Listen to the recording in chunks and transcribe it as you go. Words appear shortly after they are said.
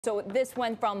So this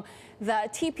went from the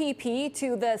TPP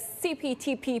to the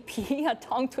CPTPP, a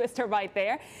tongue twister right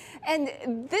there.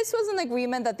 And this was an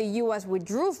agreement that the U.S.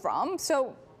 withdrew from.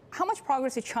 So how much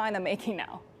progress is China making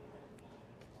now?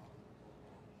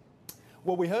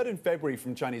 Well, we heard in February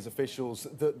from Chinese officials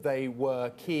that they were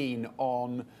keen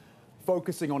on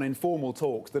focusing on informal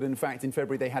talks, that in fact in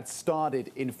February they had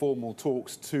started informal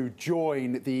talks to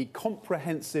join the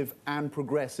Comprehensive and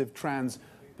Progressive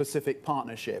Trans-Pacific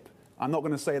Partnership. I'm not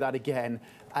going to say that again.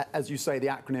 As you say, the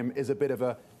acronym is a bit of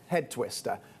a head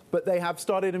twister. But they have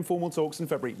started informal talks in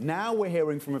February. Now we're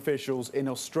hearing from officials in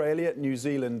Australia, New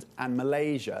Zealand and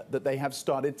Malaysia that they have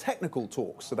started technical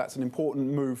talks. So that's an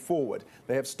important move forward.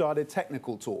 They have started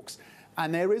technical talks.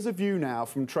 And there is a view now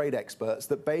from trade experts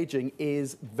that Beijing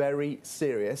is very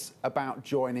serious about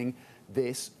joining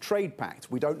this trade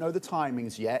pact. We don't know the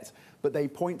timings yet, but they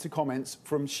point to comments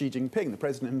from Xi Jinping, the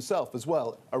president himself as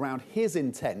well, around his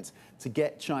intent to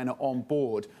get China on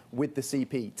board with the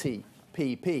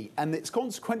CPTPP. And it's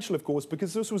consequential, of course,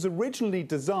 because this was originally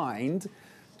designed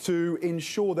to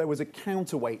ensure there was a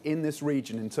counterweight in this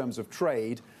region in terms of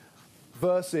trade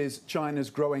versus China's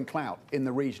growing clout in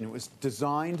the region. It was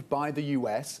designed by the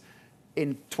US.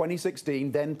 In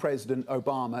 2016, then President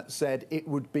Obama said it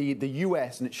would be the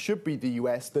US, and it should be the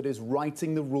US, that is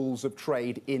writing the rules of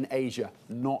trade in Asia,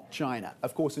 not China.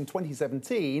 Of course, in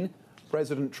 2017,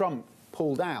 President Trump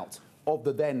pulled out of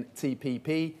the then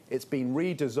TPP. It's been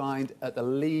redesigned at the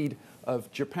lead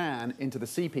of Japan into the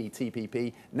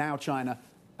CPTPP. Now China,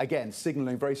 again,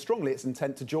 signaling very strongly its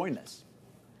intent to join this.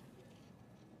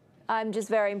 I'm just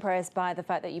very impressed by the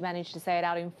fact that you managed to say it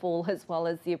out in full as well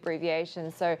as the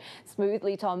abbreviation so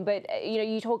smoothly, Tom. But,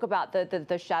 you talk about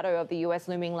the shadow of the US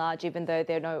looming large, even though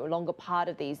they're no longer part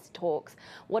of these talks.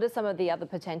 What are some of the other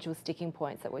potential sticking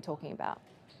points that we're talking about?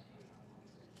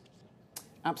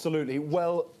 Absolutely.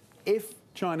 Well, if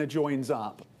China joins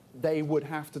up, they would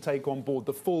have to take on board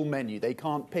the full menu. They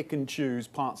can't pick and choose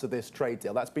parts of this trade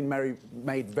deal. That's been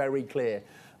made very clear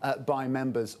by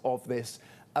members of this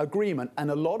agreement.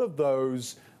 And a lot of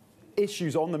those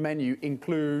issues on the menu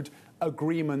include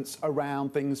agreements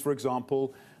around things, for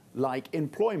example, like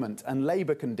employment and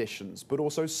labour conditions, but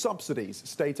also subsidies,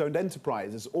 state-owned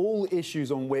enterprises, all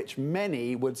issues on which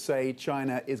many would say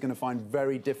China is going to find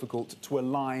very difficult to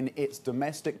align its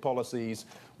domestic policies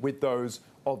with those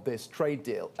of this trade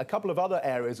deal. A couple of other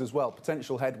areas as well,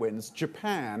 potential headwinds.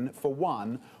 Japan, for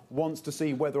one, wants to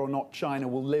see whether or not China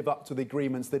will live up to the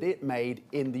agreements that it made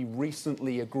in the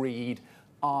recently agreed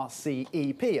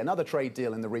RCEP, another trade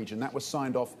deal in the region. That was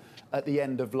signed off at the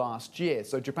end of last year.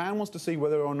 So Japan wants to see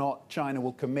whether or not China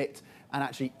will commit and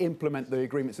actually implement the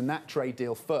agreements in that trade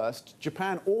deal first.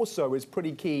 Japan also is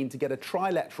pretty keen to get a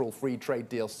trilateral free trade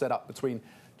deal set up between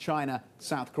China,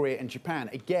 South Korea and Japan,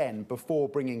 again, before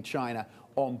bringing China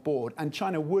on board. And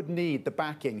China would need the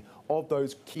backing of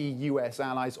those key US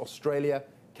allies, Australia,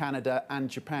 Canada and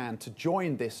Japan, to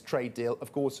join this trade deal.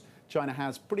 Of course, China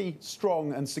has pretty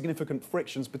strong and significant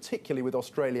frictions, particularly with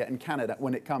Australia and Canada,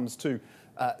 when it comes to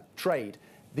trade.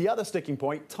 The other sticking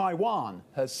point, Taiwan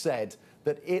has said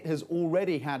that it has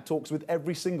already had talks with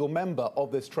every single member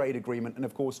of this trade agreement. And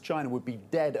of course, China would be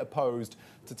dead opposed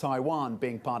to Taiwan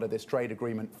being part of this trade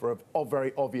agreement for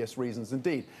very obvious reasons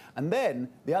indeed. And then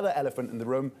the other elephant in the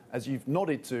room, as you've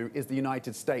nodded to, is the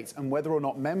United States and whether or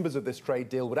not members of this trade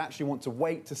deal would actually want to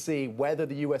wait to see whether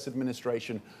the US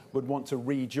administration would want to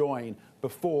rejoin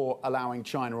before allowing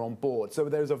China on board. So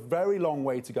there's a very long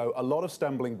way to go, a lot of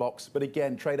stumbling blocks. But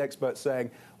again, trade experts saying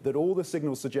that all the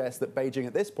signals suggest that Beijing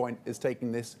at this point is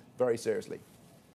taking this very seriously.